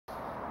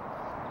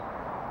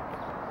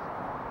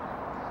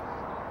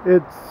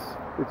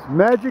It's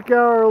magic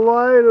hour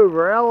light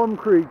over Alum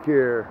Creek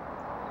here.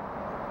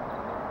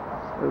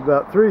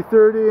 About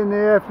 3:30 in the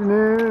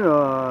afternoon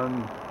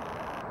on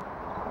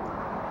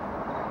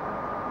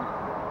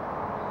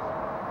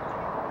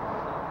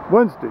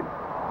Wednesday,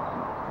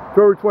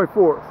 February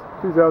 24th,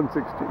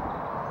 2016.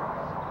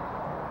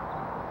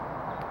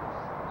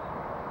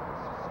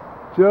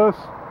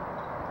 Just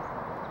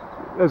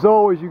as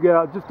always, you get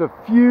out just a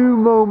few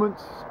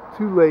moments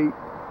too late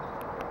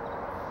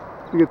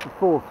to get the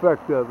full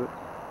effect of it.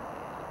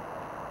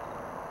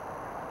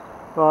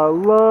 I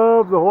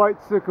love the white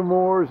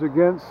sycamores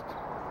against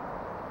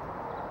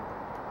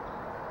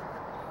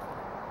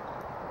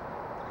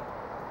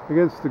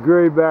the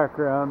gray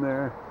background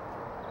there,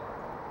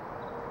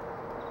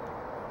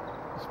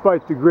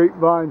 despite the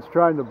grapevines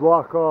trying to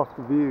block off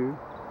the view.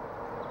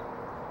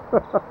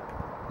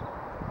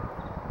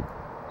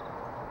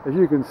 As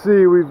you can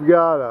see, we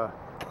have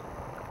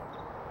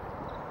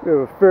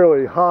a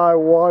fairly high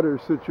water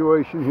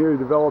situation here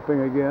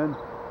developing again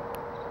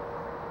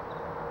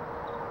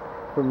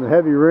from the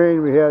heavy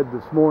rain we had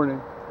this morning.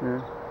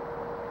 Yeah.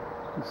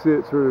 You see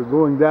it sort of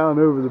going down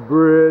over the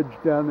bridge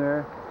down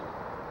there.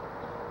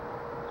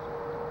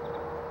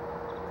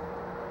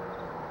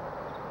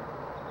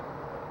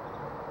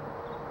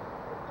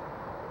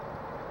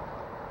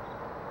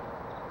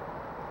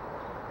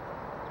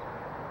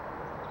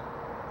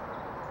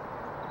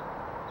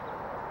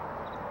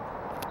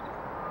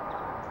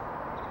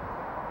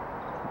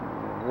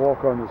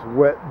 Walk on this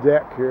wet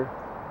deck here.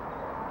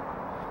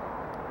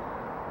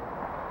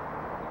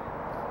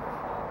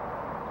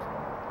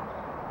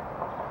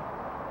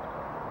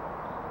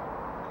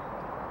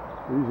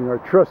 We're using our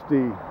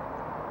trusty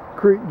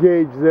creek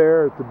gauge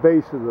there at the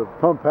base of the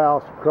pump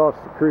house across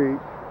the creek.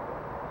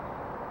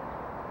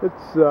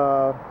 It's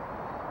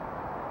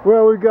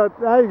well, we got,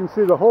 now you can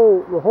see the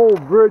whole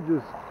bridge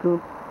is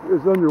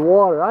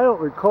underwater. I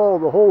don't recall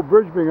the whole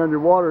bridge being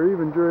underwater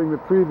even during the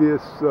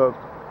previous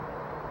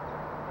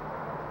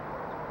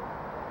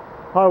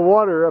high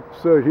water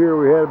episode here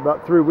we had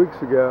about 4 weeks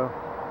ago.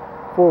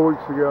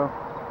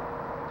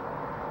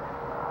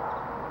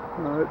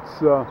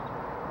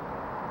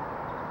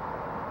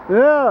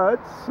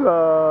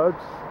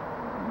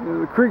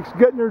 The creek's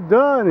getting her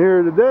done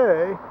here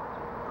today.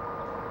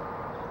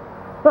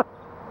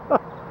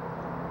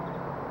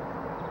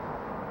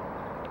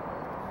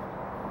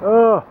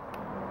 Oh,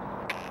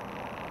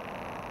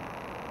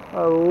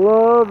 I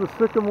love the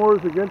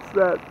sycamores against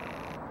that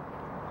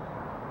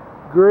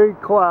gray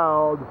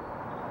cloud.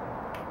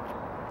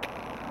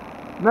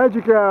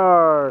 Magic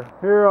hour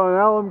here on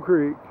Alum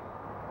Creek.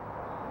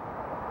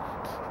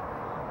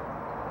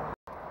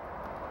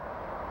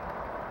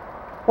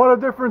 What a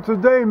difference a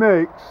day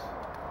makes.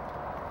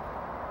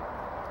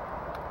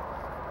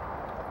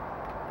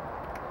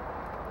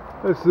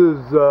 This is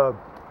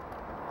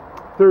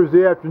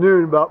Thursday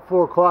afternoon, about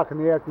 4 o'clock in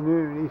the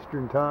afternoon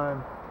Eastern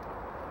Time.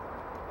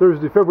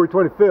 Thursday, February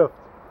 25th,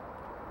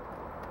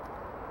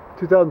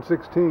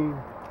 2016.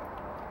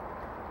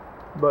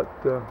 But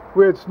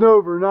we had snow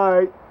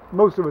overnight.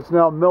 Most of it's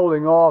now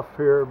melting off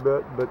here,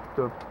 but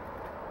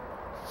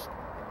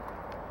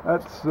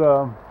that's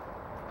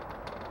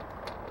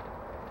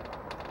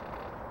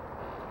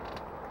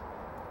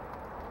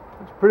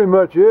pretty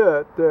much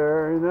it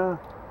there, you know.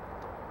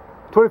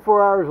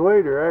 24 hours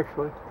later,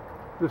 actually,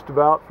 just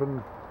about,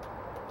 from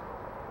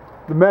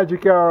the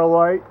magic hour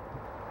light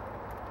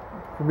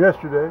from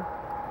yesterday.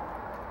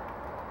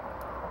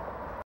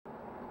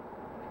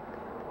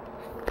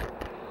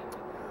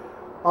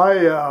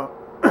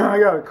 I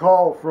got a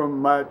call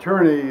from my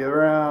attorney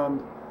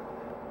around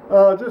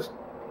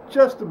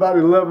just about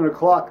 11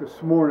 o'clock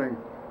this morning,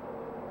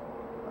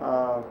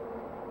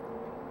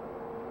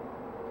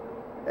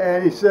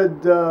 and he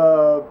said,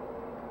 well,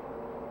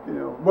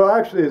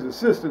 actually his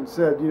assistant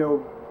said,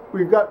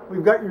 we've got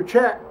your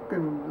check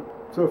and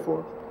so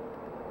forth.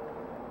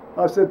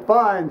 I said,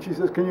 fine. She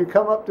says, can you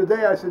come up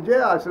today? I said,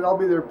 yeah. I said, I'll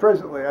be there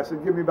presently. I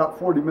said, give me about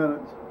 40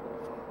 minutes.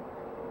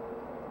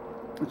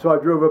 And so I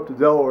drove up to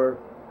Delaware,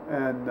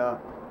 and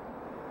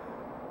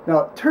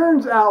now, it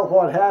turns out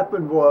what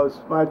happened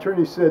was, my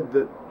attorney said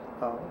that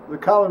the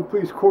Common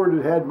Pleas Court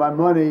had my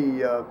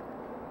money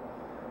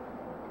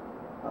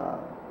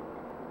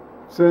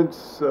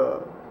since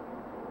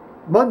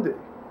Monday.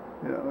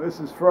 This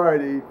is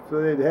Friday,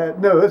 so they'd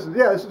had, this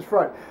is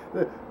Friday.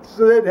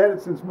 So they'd had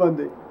it since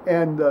Monday.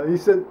 And he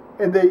said,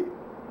 and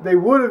they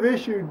would have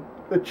issued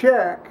the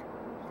check,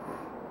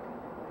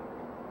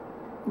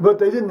 but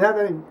they didn't have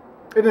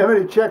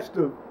any checks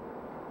to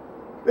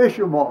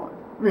issue them on.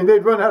 I mean,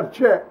 they'd run out of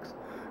checks.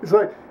 It's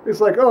like,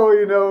 oh,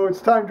 it's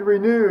time to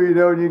renew,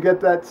 and you get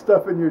that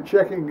stuff in your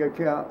checking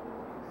account.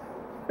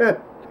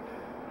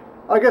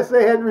 I guess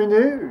they hadn't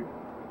renewed.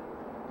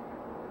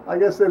 I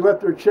guess they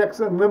let their Checks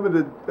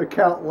Unlimited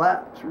account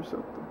lapse or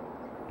something.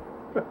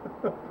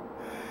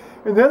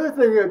 And the other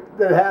thing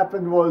that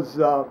happened was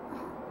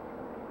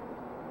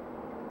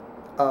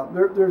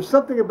there's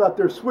something about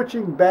their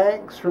switching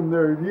banks from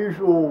their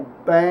usual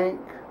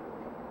bank.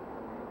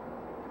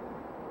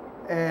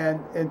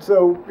 And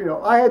so, you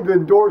know, I had to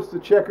endorse the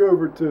check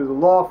over to the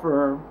law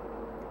firm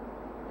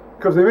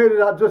because they made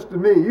it out just to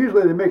me.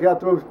 Usually they make out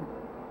to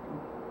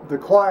the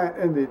client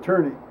and the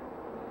attorney.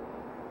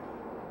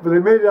 But they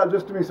made it out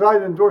just to me, so I had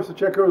to endorse the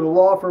check over to the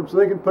law firm so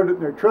they can put it in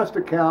their trust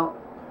account,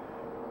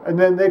 and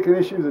then they can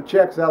issue the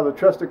checks out of the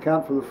trust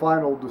account for the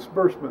final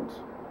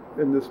disbursements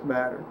in this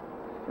matter.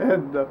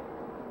 And the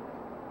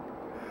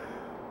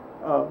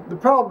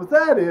problem with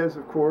that is,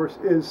 of course,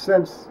 is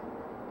since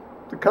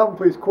the Common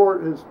Pleas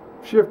Court has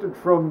shifted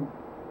from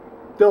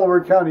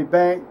Delaware County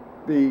Bank,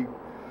 the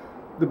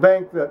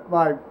bank that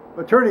my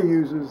attorney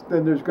uses,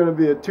 then there's going to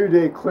be a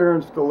 2-day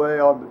clearance delay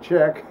on the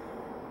check.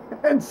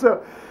 And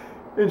so,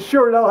 in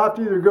short, I'll have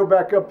to either go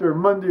back up there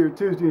Monday or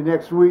Tuesday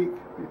next week,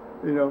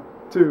 you know,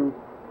 to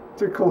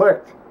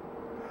collect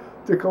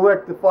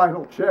the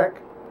final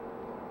check.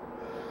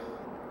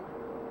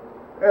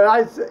 And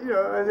I said, you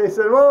know, and they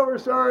said, "Well, we're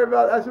sorry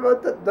about it." I said, "Well,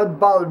 that doesn't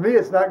bother me.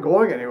 It's not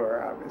going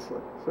anywhere,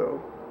 obviously." So,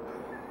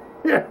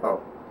 you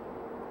know.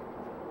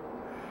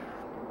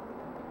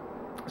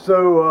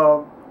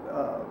 So,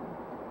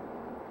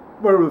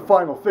 what were the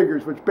final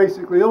figures? Which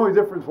basically the only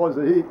difference was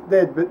that they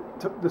had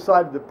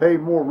decided to pay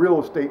more real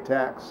estate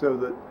tax, so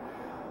that,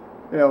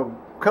 you know,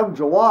 come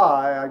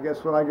July, I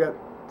guess when I get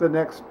the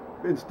next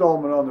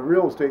installment on the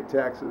real estate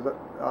taxes,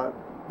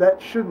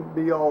 that shouldn't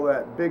be all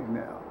that big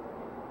now.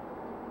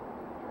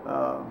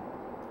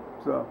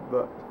 So,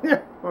 but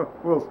yeah,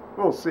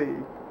 we'll see.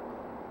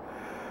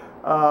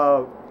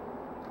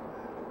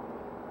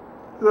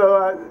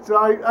 So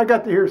I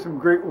got to hear some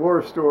great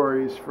war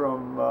stories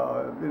from,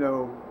 you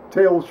know,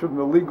 tales from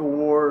the legal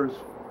wars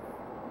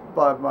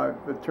by my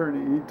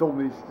attorney. He told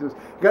me, he says,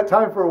 "You got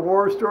time for a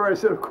war story?" I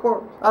said, "Of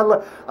course." I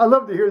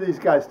love to hear these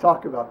guys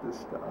talk about this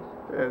stuff.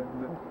 And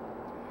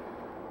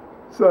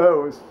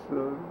so it was,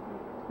 you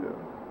know,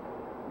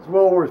 it's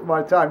well worth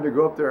my time to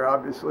go up there,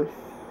 obviously.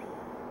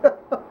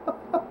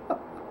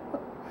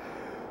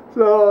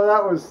 So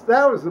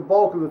that was the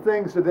bulk of the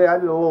things today. I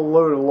did a little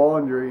load of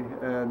laundry,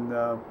 and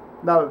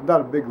not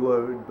a big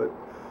load, but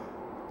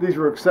these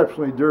were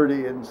exceptionally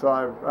dirty, and so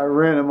I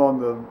ran them on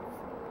the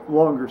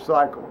longer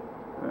cycle,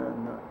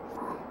 and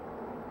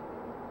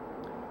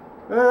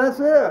that's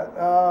it.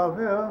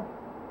 You know,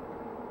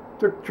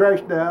 took the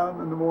trash down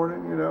in the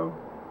morning. You know,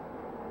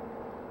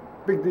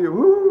 big deal.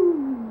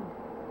 Woo!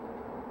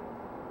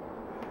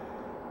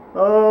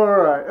 All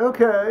right,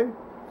 okay.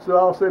 So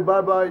I'll say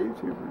bye-bye,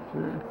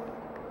 YouTubers.